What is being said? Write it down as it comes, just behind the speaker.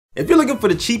If you're looking for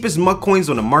the cheapest muck coins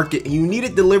on the market and you need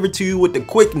it delivered to you with the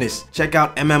quickness, check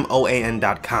out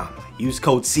MMOAN.com. Use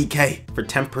code CK for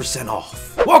 10%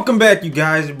 off. Welcome back, you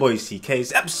guys. Your boy CK.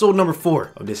 It's episode number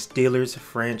 4 of the Steelers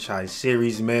franchise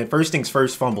series, man. First things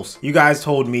first, fumbles. You guys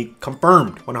told me,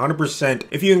 confirmed, 100%.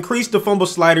 If you increase the fumble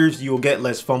sliders, you will get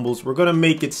less fumbles. We're gonna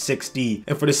make it 60.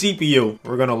 And for the CPU,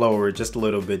 we're gonna lower it just a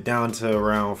little bit, down to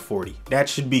around 40. That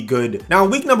should be good. Now,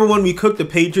 in week number 1, we cooked the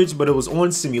Patriots, but it was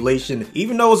on simulation.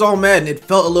 Even though it was all Madden, it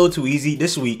felt a little too easy.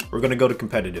 This week, we're gonna go to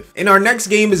competitive. And our next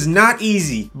game is not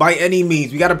easy by any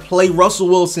means. We gotta play Russell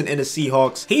Wilson and the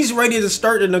Seahawks. He's ready to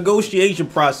start the negotiation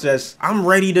process. I'm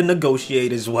ready to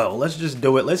negotiate as well. Let's just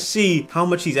do it. Let's see how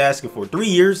much he's asking for. 3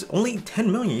 years, only 10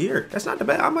 million a year. That's not that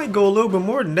bad. I might go a little bit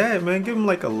more than that, man. Give him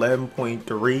like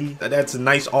 11.3. That's a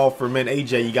nice offer, man.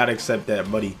 AJ, you gotta accept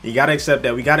that, buddy. You gotta accept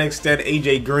that. We gotta extend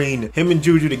AJ Green. Him and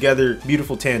Juju together,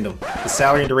 beautiful tandem. The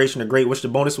salary and duration are great. Wish the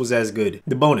bonus was as good.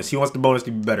 The bonus, he wants the bonus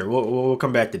to be better. We'll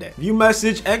come back to that. View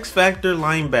message, X Factor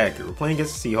linebacker. We're playing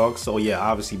against the Seahawks, so yeah,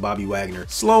 obviously Bobby Wagner.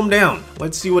 Slow him down.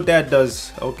 Let's see what that does.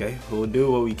 Okay, we'll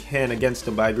do what we can against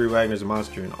him, but I agree Wagner's a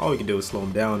monster, and all we can do is slow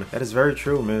him down. That is very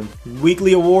true, man.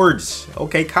 Weekly awards.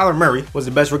 Okay, Kyler Murray was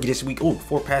the best rookie this week. Oh,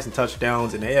 4 passing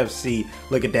touchdowns in the AFC.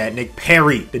 Look at that. Nick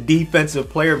Perry, the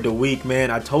defensive player of the week, man.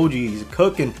 I told you he's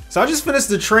cooking. So I just finished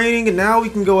the training, and now we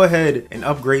can go ahead and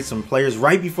upgrade some players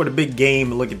right before the big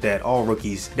game. Look at that. All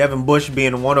rookies. Devin Bush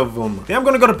being one of them. Then I'm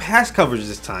going to go to pass coverage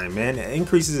this time, man. It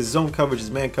increases his zone coverage,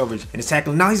 his man coverage, and his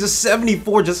tackling. Now he's a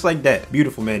 74 just like that.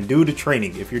 Beautiful, man. Do the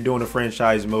training if you're doing a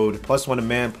franchise mode. +1 to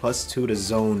man, +2 to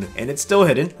zone. And it's still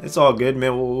hidden. It's all good,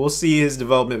 man. We'll see his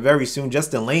development very soon.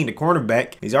 Justin Lane, the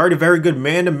cornerback. He's already very good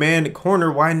man-to-man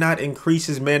corner. Why not increase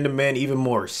his man-to-man even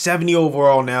more? 70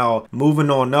 overall now. Moving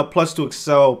on up. +2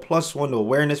 excel, +1 to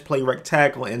awareness, play rec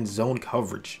tackle, and zone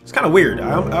coverage. It's kind of weird.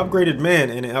 I upgraded man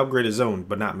and an upgraded zone,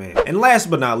 but not man. And last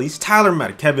but not least, Tyler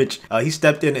Matakevich. He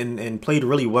stepped in and played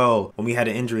really well when we had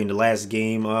an injury in the last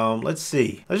game. Let's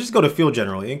see. Let's just go to field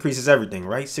general. It increases everything,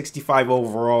 right? 65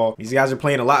 overall. These guys are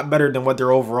playing a lot better than what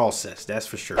their overall says. That's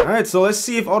for sure. All right, so let's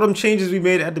see if all them changes we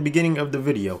made at the beginning of the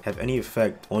video have any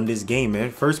effect on this game,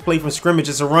 man. First play from scrimmage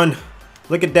is a run.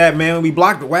 Look at that, man. We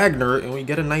blocked Wagner and we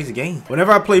get a nice game.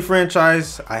 Whenever I play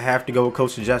franchise, I have to go with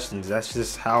coach suggestions. That's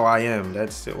just how I am.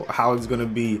 That's how it's going to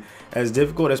be, as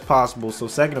difficult as possible. So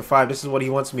 2nd and 5, this is what he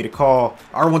wants me to call.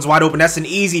 R1's wide open. That's an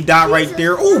easy dot right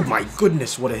there. Oh my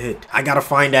goodness, what a hit. I got to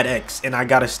find that X and I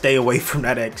got to stay away from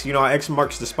that X. You know how X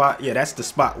marks the spot? Yeah, that's the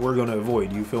spot we're going to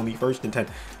avoid. You feel me? 1st and 10.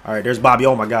 All right, there's Bobby.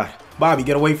 Oh my God. Bobby,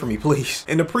 get away from me, please.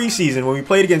 In the preseason, when we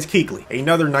played against Kuechly,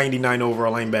 another 99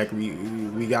 overall linebacker,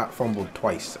 we got fumbled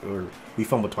twice. Or we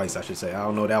fumbled twice, I should say. I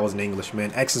don't know. That was an English,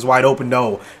 man. X is wide open,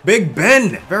 though. Big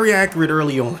Ben. Very accurate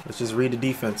early on. Let's just read the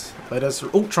defense. Let us...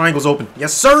 Oh, triangle's open.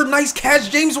 Yes, sir. Nice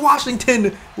catch. James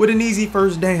Washington with an easy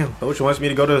 1st down. Coach wants me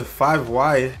to go to 5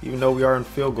 wide, even though we are in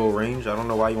field goal range. I don't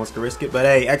know why he wants to risk it, but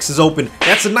hey, X is open.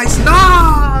 That's a nice...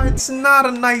 Nah! It's not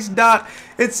a nice dot.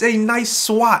 It's a nice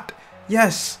swat.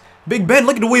 Yes. Big Ben,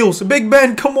 look at the wheels. Big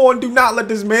Ben, come on, do not let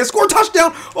this man score a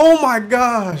touchdown. Oh my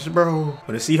gosh, bro.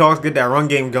 When the Seahawks get that run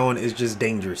game going, it's just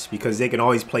dangerous because they can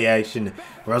always play action.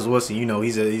 Russell Wilson, you know,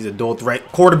 he's a dual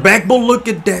threat quarterback, but look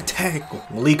at that tackle.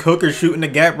 Malik Hooker shooting the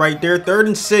gap right there. 3rd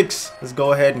and 6. Let's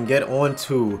go ahead and get on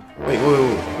to... Wait.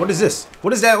 What is this?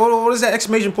 What is that? What is that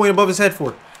exclamation point above his head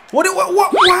for? What?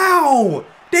 Wow!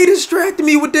 They distracted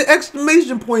me with the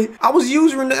exclamation point. I was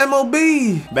using the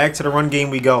MLB. Back to the run game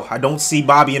we go. I don't see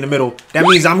Bobby in the middle. That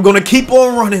means I'm going to keep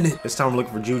on running it. This time I'm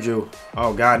looking for Juju.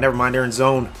 Oh, God. Never mind. They're in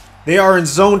zone. They are in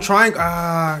zone. Trying.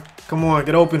 Come on.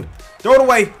 Get open. Throw it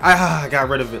away. I got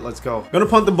rid of it. Let's go. Gonna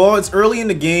punt the ball. It's early in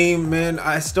the game, man.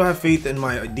 I still have faith in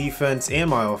my defense and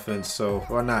my offense, so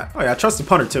why not? Oh, yeah. I trust the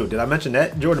punter, too. Did I mention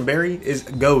that? Jordan Berry is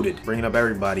goated. Bringing up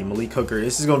everybody. Malik Hooker.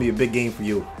 This is going to be a big game for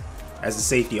you. As the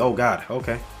safety. Oh, God.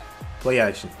 Okay. Play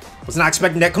action. Was not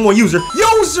expecting that. Come on, user.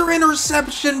 User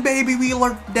interception, baby. We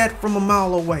lurked that from a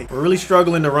mile away. We're really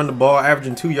struggling to run the ball,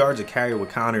 averaging 2 yards a carry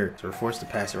with Connor. So we're forced to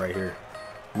pass it right here.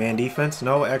 Man defense.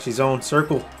 No, actually zone.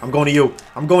 Circle. I'm going to you.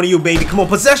 I'm going to you, baby. Come on,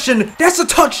 possession. That's a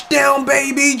touchdown,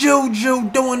 baby. Juju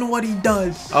doing what he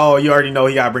does. Oh, you already know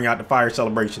he got to bring out the fire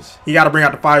celebrations. He got to bring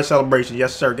out the fire celebration.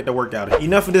 Yes, sir. Get the work out.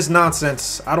 Enough of this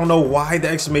nonsense. I don't know why the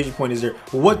exclamation point is there.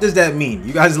 What does that mean?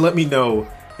 You guys let me know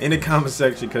in the comment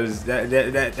section, because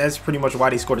that's pretty much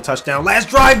why they scored a touchdown. Last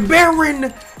drive,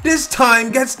 Barron this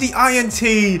time gets the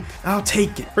INT. I'll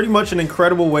take it. Pretty much an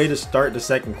incredible way to start the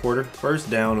 2nd quarter.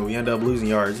 1st down, and we end up losing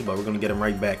yards, but we're going to get him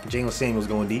right back. Jalen Samuels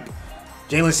going deep.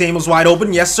 Jalen Samuels wide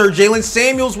open. Yes, sir. Jalen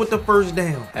Samuels with the 1st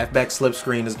down. Halfback slip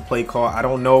screen is the play call. I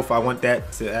don't know if I want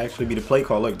that to actually be the play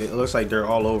call. Look, it looks like they're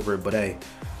all over it, but hey.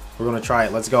 We're gonna try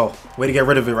it. Let's go. Way to get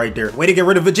rid of it right there. Way to get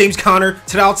rid of it, James Conner.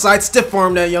 To the outside, stiff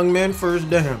arm that young man. First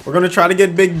down. We're gonna try to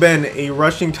get Big Ben a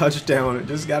rushing touchdown.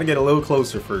 Just gotta get a little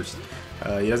closer first.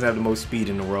 He doesn't have the most speed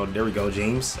in the world. There we go,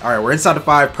 James. All right, we're inside the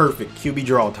 5. Perfect. QB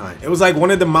draw time. It was like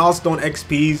one of the milestone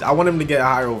XPs. I want him to get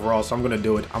higher overall, so I'm gonna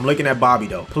do it. I'm looking at Bobby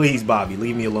though. Please, Bobby,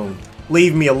 leave me alone.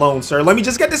 Leave me alone, sir. Let me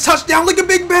just get this touchdown. Look at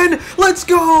Big Ben. Let's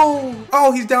go.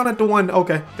 Oh, he's down at the 1.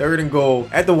 Okay, 3rd and goal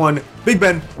at the 1. Big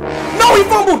Ben. No, he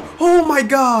fumbled. Oh my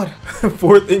God.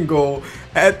 4th and goal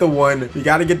at the 1. We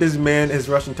got to get this man his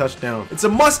rushing touchdown. It's a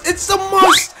must. It's a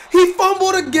must. He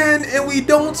fumbled again and we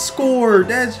don't score.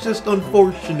 That's just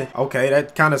unfortunate. Okay,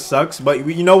 that kind of sucks, but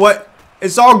you know what?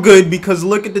 It's all good because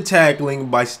look at the tackling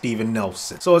by Steven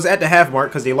Nelson. So it's at the half mark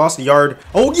because they lost a yard.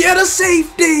 Oh yeah, the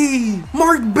safety!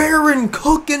 Mark Barron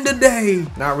cooking today.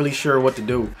 Not really sure what to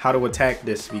do, how to attack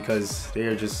this because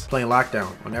they're just playing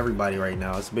lockdown on everybody right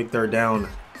now. It's a big 3rd down.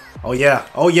 Oh yeah,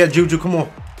 Juju, come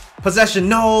on. Possession,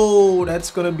 no,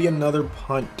 that's gonna be another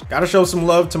punt. Gotta show some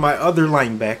love to my other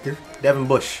linebacker, Devin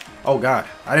Bush. Oh God,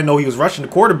 I didn't know he was rushing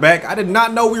the quarterback. I did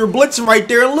not know we were blitzing right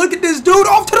there. And look at this dude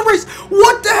off to the race.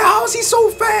 What the hell is he so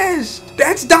fast?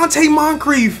 That's Dante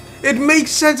Moncrief. It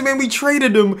makes sense, man. We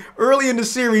traded him early in the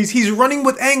series. He's running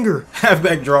with anger.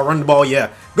 Halfback draw, run the ball, yeah.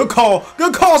 Good call,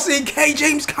 CK.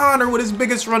 James Conner with his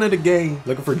biggest run of the game.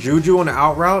 Looking for Juju on the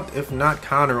out route. If not,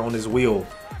 Conner on his wheel.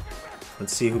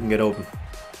 Let's see who can get open.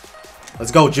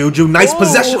 Let's go, Juju. Nice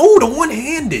possession. Oh, the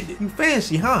one-handed. You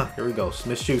fancy, huh? Here we go.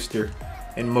 Smith-Schuster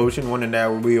in motion, one in that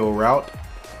wheel route.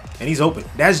 And he's open.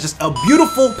 That's just a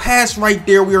beautiful pass right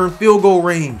there. We are in field goal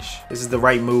range. This is the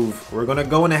right move. We're going to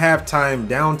go into halftime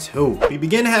down 2. We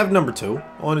begin half number 2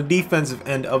 on the defensive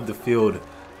end of the field.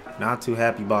 Not too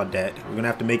happy about that. We're going to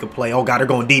have to make a play. Oh, God, they're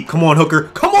going deep. Come on, Hooker.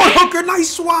 Come on, Hooker. Nice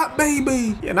swat,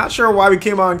 baby. Yeah, not sure why we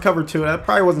came out in cover 2. That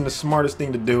probably wasn't the smartest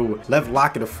thing to do. Left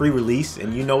Lockett a free release,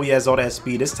 and you know he has all that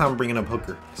speed. This time I'm bringing up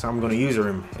Hooker. So I'm going to use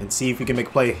him and see if we can make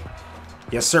a play.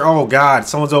 Yes, sir. Oh, God.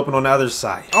 Someone's open on the other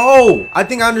side. Oh, I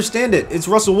think I understand it. It's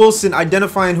Russell Wilson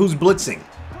identifying who's blitzing.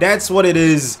 That's what it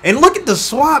is. And look at the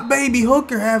swat, baby.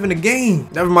 Hooker having a game.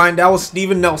 Never mind. That was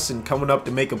Steven Nelson coming up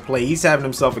to make a play. He's having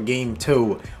himself a game,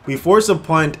 too. We force a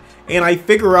punt, and I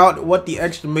figure out what the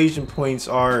exclamation points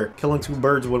are. Killing 2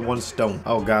 birds with 1 stone.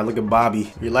 Oh, God. Look at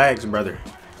Bobby. Relax, brother.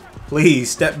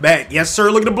 Please step back. Yes, sir.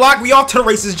 Look at the block. We off to the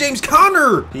races. James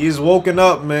Conner. He is woken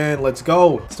up, man. Let's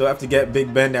go. Still have to get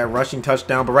Big Ben that rushing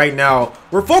touchdown. But right now,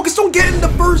 we're focused on getting the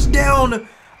first down.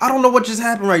 I don't know what just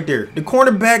happened right there. The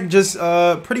cornerback just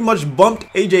pretty much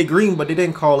bumped AJ Green, but they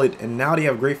didn't call it. And now they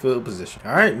have great field position.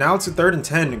 All right, now it's a 3rd and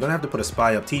 10. They're going to have to put a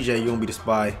spy up. TJ, you're going to be the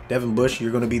spy. Devin Bush,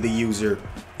 you're going to be the user.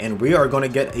 And we are going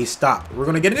to get a stop. We're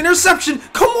going to get an interception.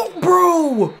 Come on,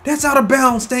 bro. That's out of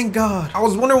bounds, thank God. I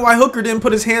was wondering why Hooker didn't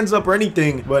put his hands up or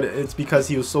anything. But it's because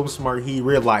he was so smart. He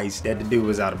realized that the dude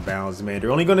was out of bounds, man.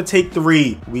 They're only going to take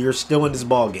 3. We are still in this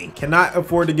ball game. Cannot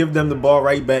afford to give them the ball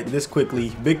right back this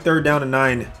quickly. Big 3rd down and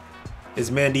 9. Is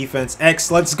man defense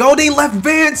X. Let's go. They left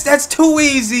Vance. That's too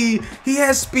easy. He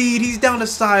has speed. He's down the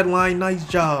sideline. Nice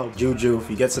job. Juju, if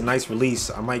he gets a nice release,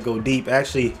 I might go deep.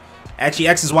 Actually,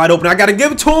 X is wide open. I got to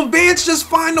give it to him. Vance, just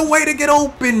find a way to get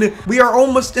open. We are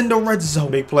almost in the red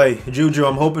zone. Big play. Juju,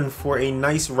 I'm hoping for a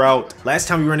nice route. Last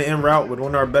time we ran an in route with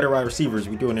one of our better wide receivers,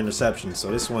 we do an interception.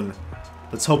 So this one,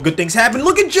 let's hope good things happen.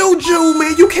 Look at Juju,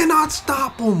 man. You cannot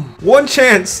stop him. 1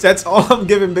 chance. That's all I'm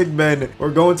giving Big Ben.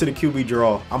 We're going to the QB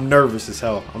draw. I'm nervous as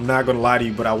hell. I'm not going to lie to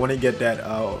you, but I want to get that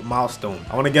milestone.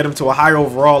 I want to get him to a higher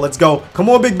overall. Let's go. Come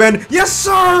on, Big Ben. Yes,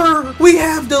 sir. We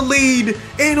have the lead,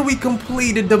 and we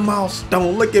completed the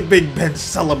milestone. Look at Big Ben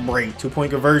celebrate.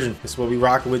 2-point conversion. This is what we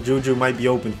rocking with. Juju might be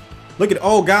open. Look at,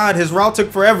 oh God, his route took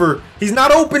forever. He's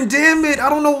not open, damn it. I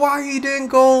don't know why he didn't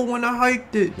go when I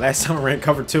hiked it. Last time I ran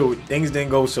cover 2, things didn't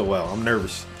go so well. I'm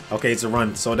nervous. Okay, it's a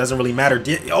run, so it doesn't really matter.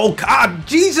 Oh God,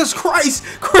 Jesus Christ.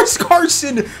 Chris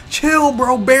Carson, chill,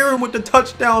 bro. Barron with the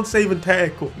touchdown saving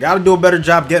tackle. Gotta do a better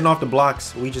job getting off the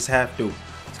blocks. We just have to.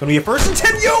 It's gonna be a 1st and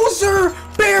 10 user.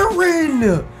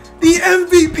 Barron. The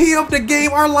MVP of the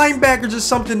game. Our linebackers is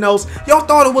something else. Y'all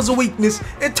thought it was a weakness.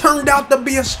 It turned out to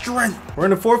be a strength. We're in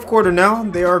the 4th quarter now.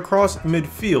 They are across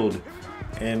midfield.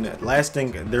 And last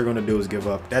thing they're going to do is give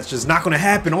up. That's just not going to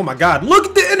happen. Oh my God. Look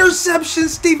at the interception.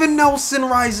 Steven Nelson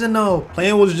rising up.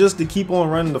 Plan was just to keep on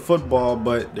running the football,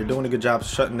 but they're doing a good job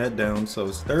shutting that down. So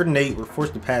it's 3rd and 8. We're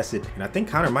forced to pass it. And I think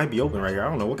Conner might be open right here. I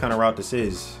don't know what kind of route this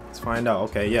is. Let's find out.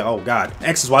 Okay, yeah. Oh God.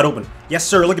 X is wide open. Yes,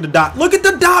 sir. Look at the dot. Look at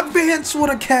the dot, Vance. What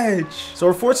a catch. So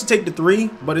we're forced to take the 3,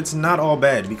 but it's not all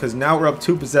bad because now we're up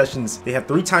 2 possessions. They have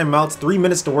 3 timeouts, 3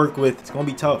 minutes to work with. It's going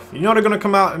to be tough. You know they're going to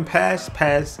come out and pass,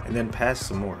 and then pass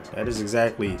some more. That is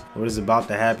exactly what is about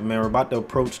to happen, man. We're about to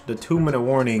approach the 2-minute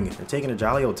warning. They're taking a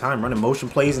jolly old time running motion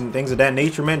plays and things of that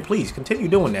nature, man. Please continue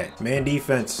doing that. Man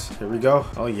defense. Here we go.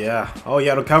 Oh yeah. Oh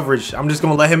yeah, the coverage. I'm just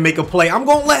gonna let him make a play. I'm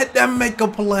gonna let them make a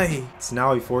play. It's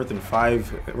now a 4th and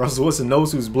 5. Russell Wilson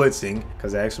knows who's blitzing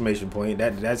because the exclamation point.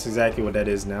 That's exactly what that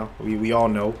is now. We all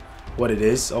know what it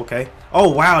is. Okay. Oh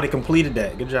wow, they completed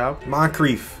that. Good job.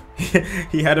 Moncrief.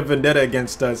 He had a vendetta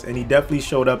against us, and he definitely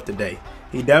showed up today.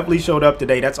 He definitely showed up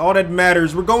today. That's all that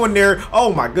matters. We're going there.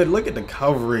 Oh my good, look at the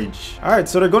coverage. All right,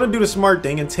 so they're going to do the smart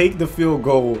thing and take the field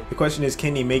goal. The question is,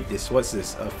 can he make this? What's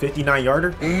this, a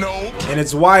 59-yarder? No. And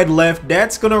it's wide left.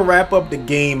 That's going to wrap up the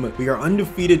game. We are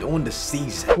undefeated on the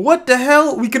season. What the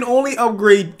hell? We can only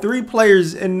upgrade 3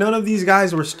 players, and none of these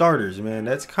guys were starters, man.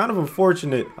 That's kind of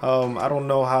unfortunate. I don't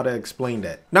know how to explain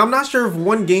that. Now, I'm not sure if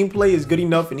one gameplay is good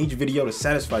enough in each video to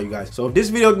satisfy you guys. So if this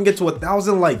video can get to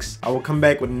 1,000 likes, I will come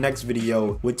back with the next video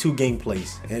with 2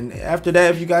 gameplays, and after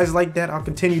that, if you guys like that, I'll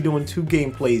continue doing 2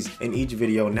 gameplays in each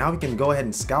video. Now we can go ahead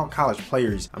and scout college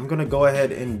players. I'm gonna go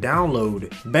ahead and download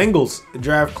Bengals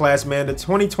draft class, man, the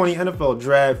 2020 NFL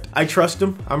draft. I trust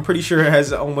them. I'm pretty sure it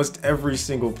has almost every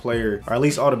single player, or at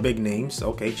least all the big names.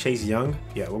 Okay, Chase Young.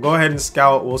 Yeah, we'll go ahead and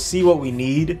scout. We'll see what we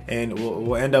need, and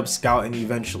we'll end up scouting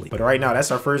eventually. But right now,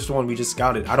 that's our first one we just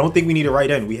scouted. I don't think we need a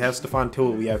right end. We have Stephon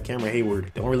Tuitt. We have Cameron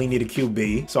Hayward. Don't really need a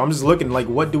QB. So I'm just looking like,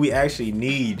 what do we actually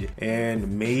need?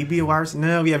 And maybe a wide receiver.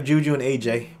 No, we have Juju and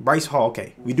AJ. Bryce Hall.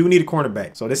 Okay, we do need a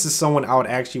cornerback. So this is someone I would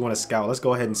actually want to scout. Let's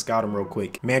go ahead and scout him real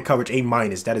quick. Man coverage A-.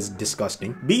 That is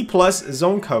disgusting. B+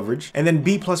 zone coverage, and then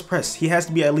B+ press. He has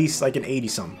to be at least like an 80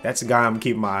 something. That's a guy I'm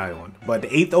keeping my eye on. But the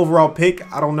 8th overall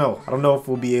pick, I don't know. I don't know if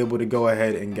we'll be able to go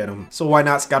ahead and get him. So why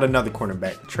not scout another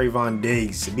cornerback? Trayvon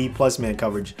Diggs. B+ man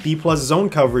coverage, B+ zone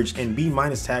coverage, and B-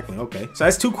 tackling. Okay, so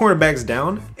that's 2 cornerbacks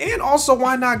down. And also,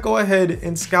 why not go ahead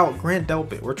and scout Grant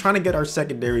Delpit? We're trying to get our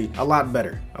secondary a lot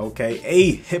better. Okay,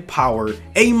 A hit power,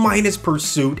 A-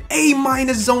 pursuit, A-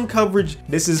 zone coverage.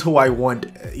 This is who I want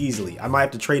easily. I might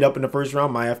have to trade up in the first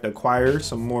round. Might have to acquire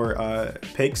some more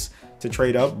picks to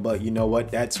trade up, but you know what,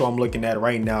 that's what I'm looking at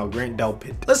right now. Grant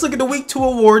Delpit. Let's look at the week 2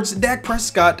 awards. Dak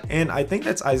Prescott, and I think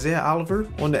that's Isaiah Oliver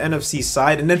on the NFC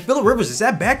side, and then Phillip Rivers. Is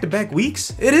that back-to-back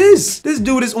weeks? It is. This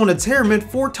dude is on a tear, man.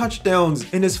 4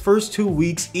 touchdowns in his first 2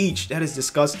 weeks each. That is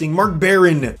disgusting. Mark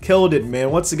Barron killed it, man.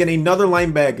 Once again, another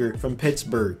linebacker from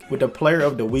Pittsburgh with the player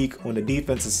of the week on the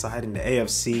defensive side in the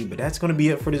AFC. But that's going to be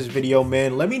it for this video,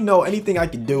 man. Let me know anything I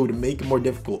can do to make it more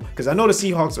difficult, because I know the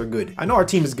Seahawks are good. I know our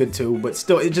team is good too, but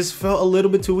still, it just felt a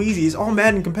little bit too easy. It's all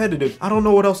Madden competitive. I don't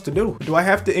know what else to do. Do I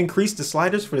have to increase the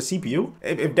sliders for the CPU?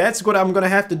 If that's what I'm gonna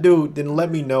have to do, then let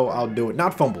me know. I'll do it.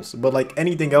 Not fumbles, but like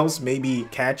anything else, maybe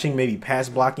catching, maybe pass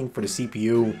blocking for the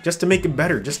CPU, just to make it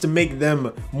better, just to make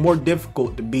them more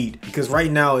difficult to beat, because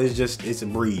right now it's a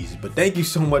breeze. But thank you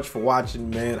so much for watching,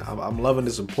 man. I'm loving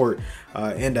the support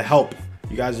and the help.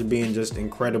 You guys are being just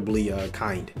incredibly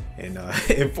kind and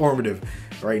informative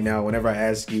right now whenever I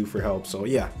ask you for help. So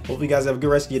yeah, hopefully you guys have a good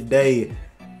rest of your day.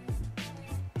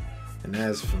 And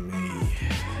as for me...